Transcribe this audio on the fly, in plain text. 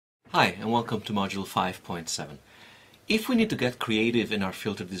Hi, and welcome to Module 5.7. If we need to get creative in our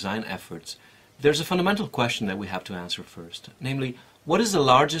filter design efforts, there's a fundamental question that we have to answer first. Namely, what is the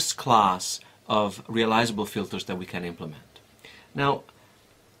largest class of realizable filters that we can implement? Now,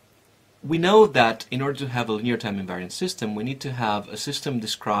 we know that in order to have a linear time invariant system, we need to have a system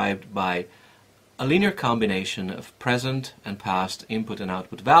described by a linear combination of present and past input and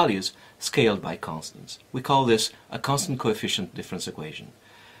output values scaled by constants. We call this a constant coefficient difference equation.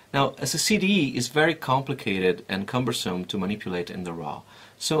 Now, as a CDE is very complicated and cumbersome to manipulate in the raw.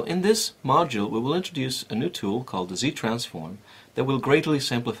 So in this module, we will introduce a new tool called the Z-transform that will greatly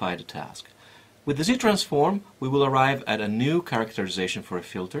simplify the task. With the Z-transform, we will arrive at a new characterization for a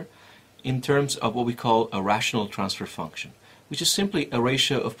filter in terms of what we call a rational transfer function, which is simply a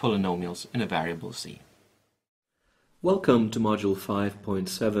ratio of polynomials in a variable Z. Welcome to Module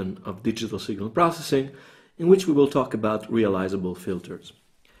 5.7 of Digital Signal Processing, in which we will talk about realizable filters.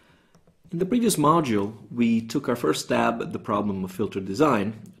 In the previous module, we took our first stab at the problem of filter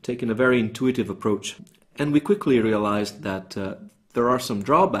design, taking a very intuitive approach, and we quickly realized that there are some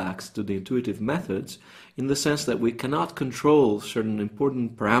drawbacks to the intuitive methods in the sense that we cannot control certain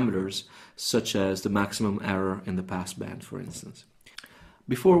important parameters, such as the maximum error in the passband, for instance.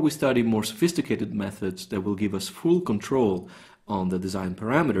 Before we study more sophisticated methods that will give us full control on the design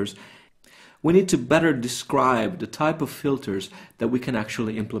parameters, we need to better describe the type of filters that we can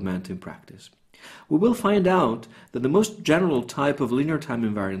actually implement in practice. We will find out that the most general type of linear time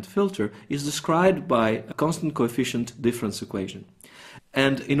invariant filter is described by a constant coefficient difference equation.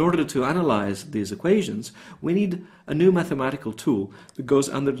 And in order to analyze these equations, we need a new mathematical tool that goes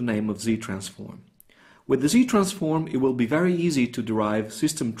under the name of Z-transform. With the Z-transform, it will be very easy to derive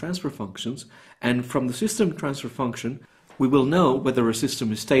system transfer functions, and from the system transfer function, we will know whether a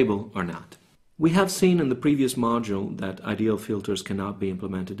system is stable or not. We have seen in the previous module that ideal filters cannot be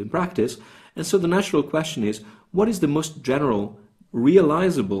implemented in practice, and so the natural question is, what is the most general,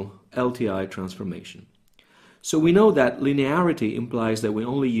 realizable LTI transformation? So we know that linearity implies that we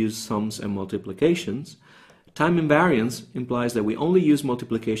only use sums and multiplications, time invariance implies that we only use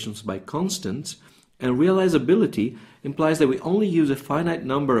multiplications by constants, and realizability implies that we only use a finite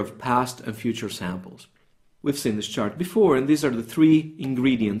number of past and future samples. We've seen this chart before, and these are the three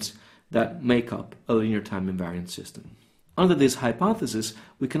ingredients that make up a linear time invariant system. Under this hypothesis,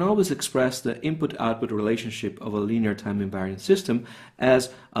 we can always express the input-output relationship of a linear time invariant system as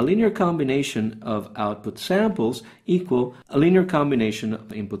a linear combination of output samples equal a linear combination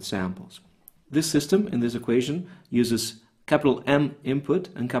of input samples. This system in this equation uses capital M input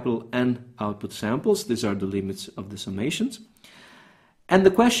and capital N output samples. These are the limits of the summations. And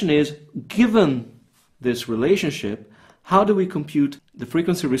the question is, given this relationship, how do we compute the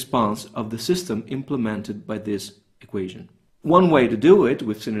frequency response of the system implemented by this equation? One way to do it,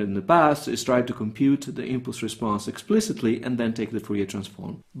 we've seen it in the past, is try to compute the impulse response explicitly and then take the Fourier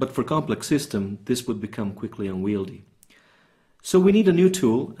transform. But for complex systems, this would become quickly unwieldy. So we need a new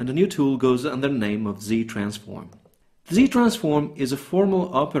tool, and the new tool goes under the name of Z-transform. The Z-transform is a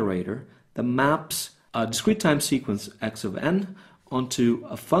formal operator that maps a discrete time sequence x of n onto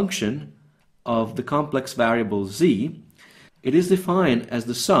a function of the complex variable z. It is defined as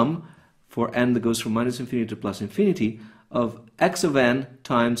the sum, for n that goes from minus infinity to plus infinity, of x of n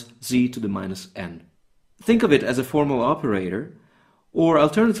times z to the minus n. Think of it as a formal operator, or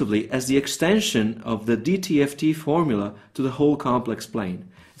alternatively as the extension of the DTFT formula to the whole complex plane.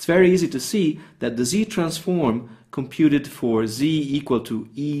 It's very easy to see that the Z-transform computed for z equal to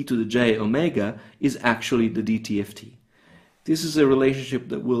e to the j omega is actually the DTFT. This is a relationship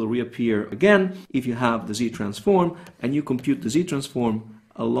that will reappear again if you have the Z-transform and you compute the Z-transform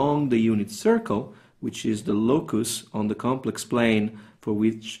along the unit circle, which is the locus on the complex plane for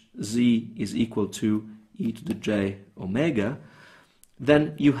which z is equal to e to the j omega,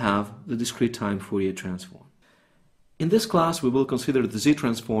 then you have the discrete time Fourier transform. In this class, we will consider the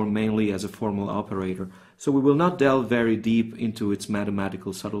Z-transform mainly as a formal operator, so we will not delve very deep into its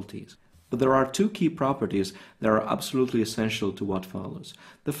mathematical subtleties. But there are two key properties that are absolutely essential to what follows.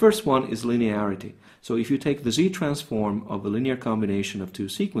 The first one is linearity. So if you take the Z-transform of a linear combination of two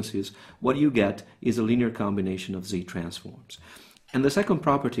sequences, what you get is a linear combination of Z-transforms. And the second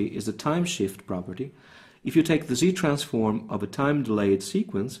property is the time shift property. If you take the Z-transform of a time-delayed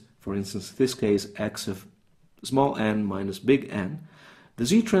sequence, for instance, in this case, x of small n minus big N, the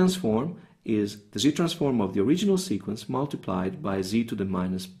Z-transform is the Z-transform of the original sequence multiplied by z to the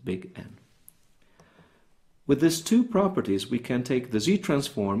minus big N. With these two properties, we can take the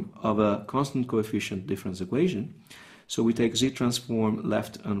Z-transform of a constant coefficient difference equation. So we take Z-transform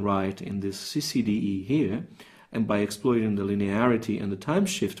left and right in this CCDE here, and by exploiting the linearity and the time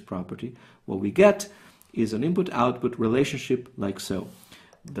shift property, what we get is an input-output relationship like so.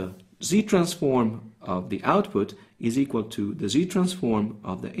 The z-transform of the output is equal to the z-transform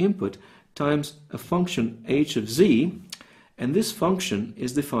of the input times a function h of z, and this function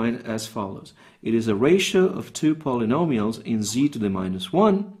is defined as follows. It is a ratio of two polynomials in z to the minus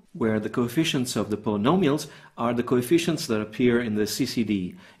 1, where the coefficients of the polynomials are the coefficients that appear in the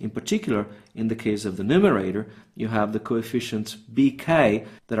CCD. In particular, in the case of the numerator, you have the coefficients bk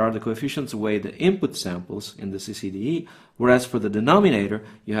that are the coefficients away the input samples in the CCD, whereas for the denominator,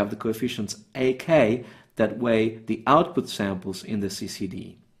 you have the coefficients ak that weigh the output samples in the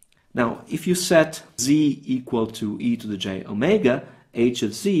CCD. Now, if you set z equal to e to the j omega, h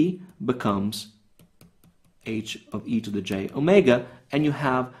of z becomes h of e to the j omega, and you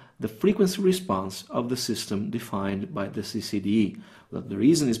have the frequency response of the system defined by the CCDE. Well, the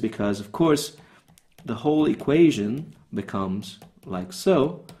reason is because, of course, the whole equation becomes like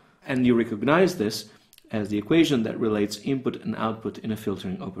so, and you recognize this as the equation that relates input and output in a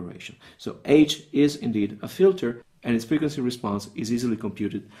filtering operation. So H is indeed a filter, and its frequency response is easily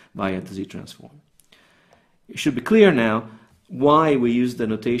computed via the z-transform. It should be clear now why we use the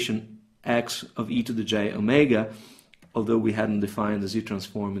notation x of e to the j omega, although we hadn't defined the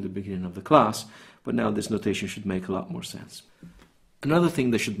z-transform in the beginning of the class, but now this notation should make a lot more sense. Another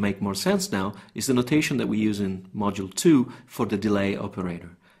thing that should make more sense now is the notation that we use in Module 2 for the delay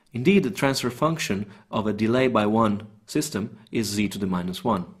operator. Indeed, the transfer function of a delay by 1 system is z to the minus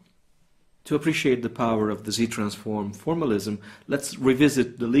 1. To appreciate the power of the z-transform formalism, let's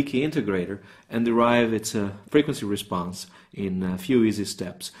revisit the leaky integrator and derive its frequency response in a few easy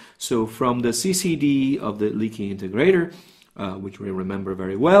steps. So from the CCD of the leaky integrator, which we remember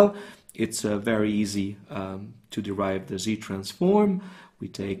very well, it's very easy to derive the z-transform. We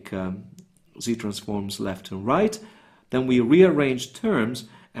take z-transforms left and right, then we rearrange terms,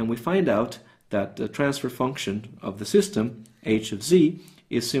 and we find out that the transfer function of the system, h of z,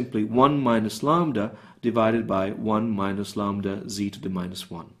 is simply 1 minus lambda divided by 1 minus lambda z to the minus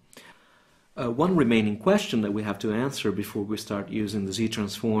 1. One remaining question that we have to answer before we start using the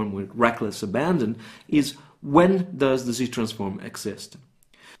z-transform with reckless abandon is, when does the z-transform exist?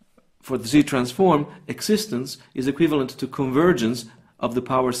 For the z-transform, existence is equivalent to convergence of the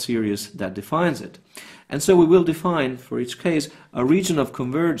power series that defines it. And so we will define, for each case, a region of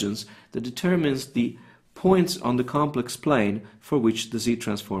convergence that determines the points on the complex plane for which the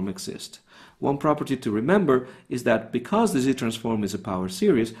z-transform exists. One property to remember is that because the z-transform is a power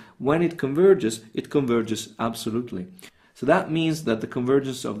series, when it converges absolutely. So that means that the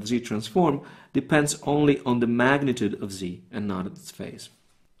convergence of the z-transform depends only on the magnitude of z and not its phase.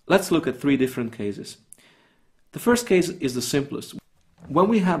 Let's look at three different cases. The first case is the simplest. When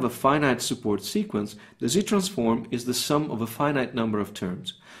we have a finite support sequence, the z-transform is the sum of a finite number of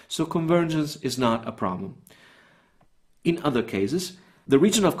terms, so convergence is not a problem. In other cases, the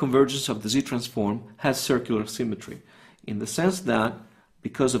region of convergence of the z-transform has circular symmetry, in the sense that,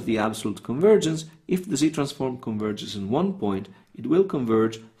 because of the absolute convergence, if the z-transform converges in one point, it will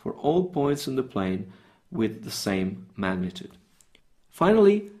converge for all points in the plane with the same magnitude.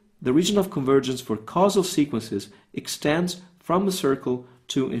 Finally, the region of convergence for causal sequences extends from the circle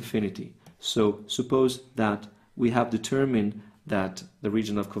to infinity. So suppose that we have determined that the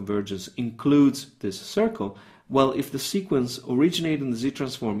region of convergence includes this circle. Well, if the sequence originating in the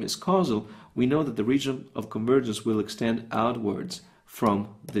z-transform is causal, we know that the region of convergence will extend outwards from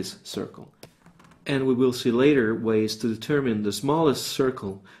this circle. And we will see later ways to determine the smallest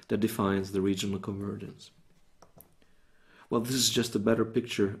circle that defines the region of convergence. Well, this is just a better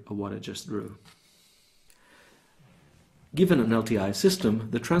picture of what I just drew. Given an LTI system,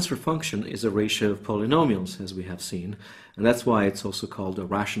 the transfer function is a ratio of polynomials, as we have seen, and that's why it's also called a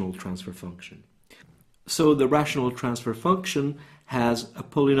rational transfer function. So the rational transfer function has a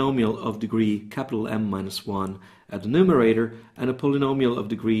polynomial of degree capital M minus 1 at the numerator and a polynomial of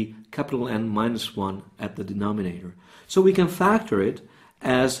degree capital N minus 1 at the denominator. So we can factor it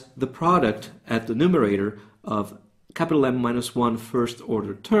as the product at the numerator of capital M minus 1 first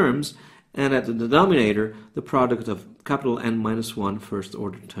order terms, and at the denominator the product of capital N minus 1 first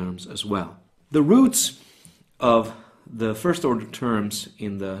order terms as well. The roots of the first order terms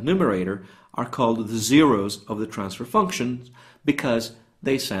in the numerator are called the zeros of the transfer function because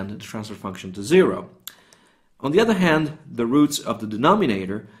they send the transfer function to 0. On the other hand, the roots of the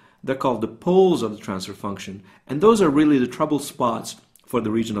denominator, they're called the poles of the transfer function, and those are really the trouble spots for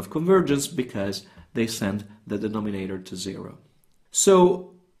the region of convergence because they send the denominator to 0.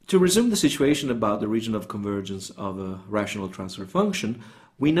 So to resume the situation about the region of convergence of a rational transfer function,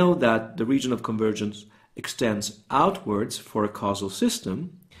 we know that the region of convergence extends outwards for a causal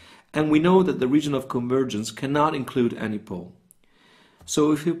system, and we know that the region of convergence cannot include any pole.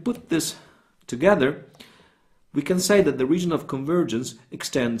 So if we put this together, we can say that the region of convergence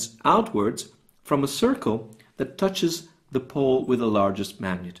extends outwards from a circle that touches the pole with the largest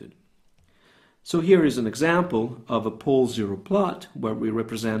magnitude. So here is an example of a pole zero plot where we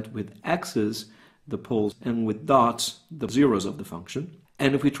represent with x's the poles and with dots the zeros of the function.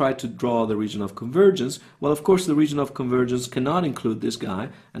 And if we try to draw the region of convergence, well, of course the region of convergence cannot include this guy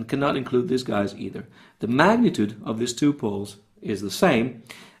and cannot include these guys either. The magnitude of these two poles is the same,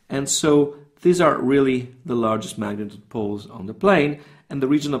 and so these are really the largest magnitude poles on the plane, and the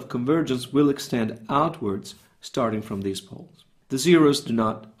region of convergence will extend outwards starting from these poles. The zeros do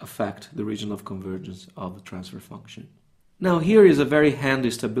not affect the region of convergence of the transfer function. Now here is a very handy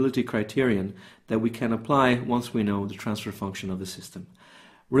stability criterion that we can apply once we know the transfer function of the system.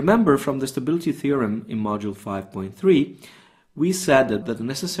 Remember from the stability theorem in module 5.3, we said that the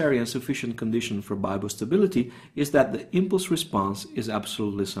necessary and sufficient condition for bibostability is that the impulse response is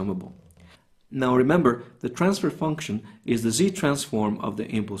absolutely summable. Now remember, the transfer function is the z-transform of the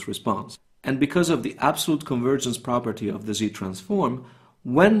impulse response. And because of the absolute convergence property of the z-transform,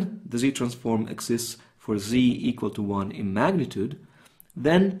 when the z-transform exists for z equal to 1 in magnitude,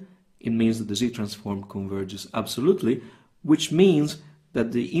 then it means that the z-transform converges absolutely, which means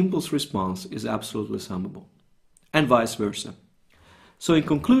that the impulse response is absolutely summable, and vice versa. So in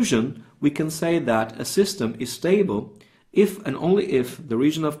conclusion, we can say that a system is stable if and only if the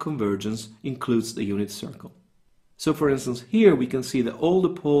region of convergence includes the unit circle. So for instance, here we can see that all the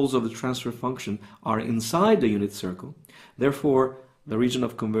poles of the transfer function are inside the unit circle. Therefore, the region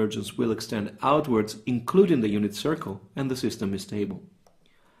of convergence will extend outwards, including the unit circle, and the system is stable.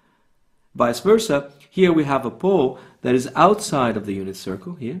 Vice versa, here we have a pole that is outside of the unit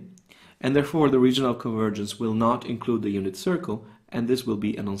circle, here, and therefore the region of convergence will not include the unit circle, and this will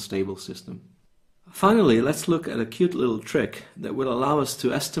be an unstable system. Finally, let's look at a cute little trick that will allow us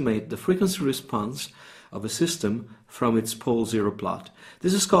to estimate the frequency response of a system from its pole zero plot.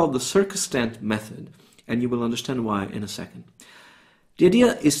 This is called the circumstant method, and you will understand why in a second. The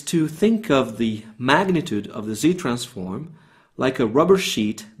idea is to think of the magnitude of the z-transform like a rubber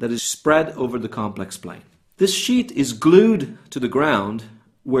sheet that is spread over the complex plane. This sheet is glued to the ground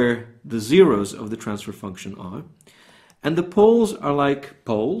where the zeros of the transfer function are, and the poles are like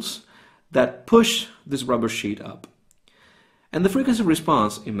poles that push this rubber sheet up. And the frequency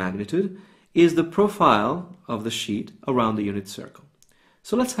response in magnitude is the profile of the sheet around the unit circle.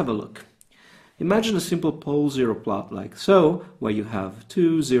 So let's have a look. Imagine a simple pole zero plot like so, where you have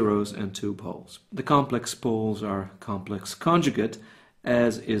two zeros and two poles. The complex poles are complex conjugate,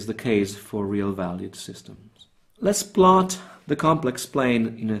 as is the case for real valued systems. Let's plot the complex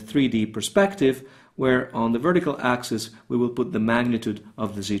plane in a 3D perspective, where on the vertical axis we will put the magnitude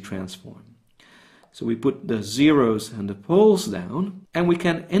of the z-transform. So we put the zeros and the poles down, and we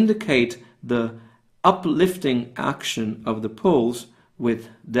can indicate the uplifting action of the poles with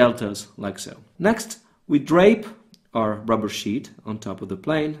deltas like so. Next, we drape our rubber sheet on top of the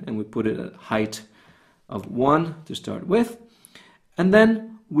plane, and we put it at a height of 1 to start with, and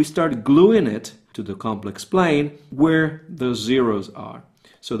then we start gluing it to the complex plane where the zeros are.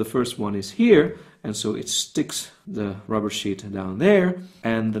 So the first one is here, and so it sticks the rubber sheet down there,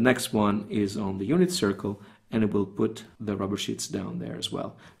 and the next one is on the unit circle, and it will put the rubber sheets down there as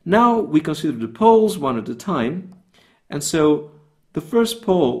well. Now we consider the poles one at a time, and so the first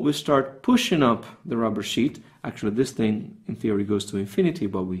pole will start pushing up the rubber sheet. Actually, this thing in theory goes to infinity,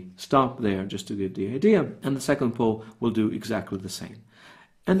 but we stop there just to get the idea. And the second pole will do exactly the same.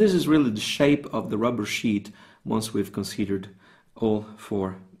 And this is really the shape of the rubber sheet once we've considered all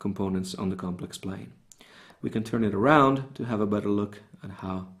four components on the complex plane. We can turn it around to have a better look at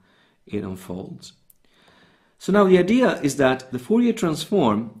how it unfolds. So now the idea is that the Fourier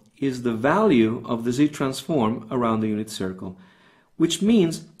transform is the value of the z-transform around the unit circle, which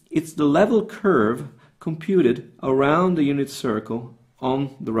means it's the level curve computed around the unit circle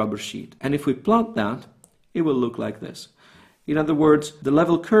on the rubber sheet. And if we plot that, it will look like this. In other words, the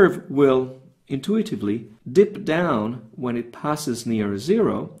level curve will intuitively dip down when it passes near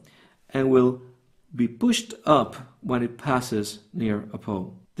 0 and will be pushed up when it passes near a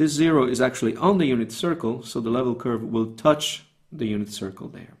pole. This 0 is actually on the unit circle, so the level curve will touch the unit circle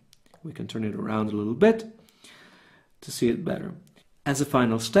there. We can turn it around a little bit to see it better. As a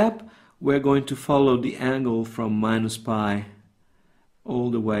final step, we're going to follow the angle from minus pi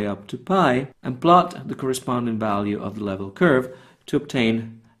all the way up to pi and plot the corresponding value of the level curve to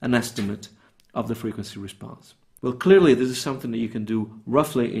obtain an estimate of the frequency response. Well, clearly this is something that you can do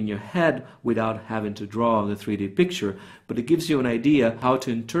roughly in your head without having to draw the 3D picture, but it gives you an idea how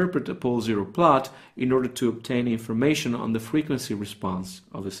to interpret a pole zero plot in order to obtain information on the frequency response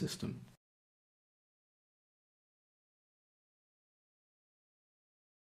of the system.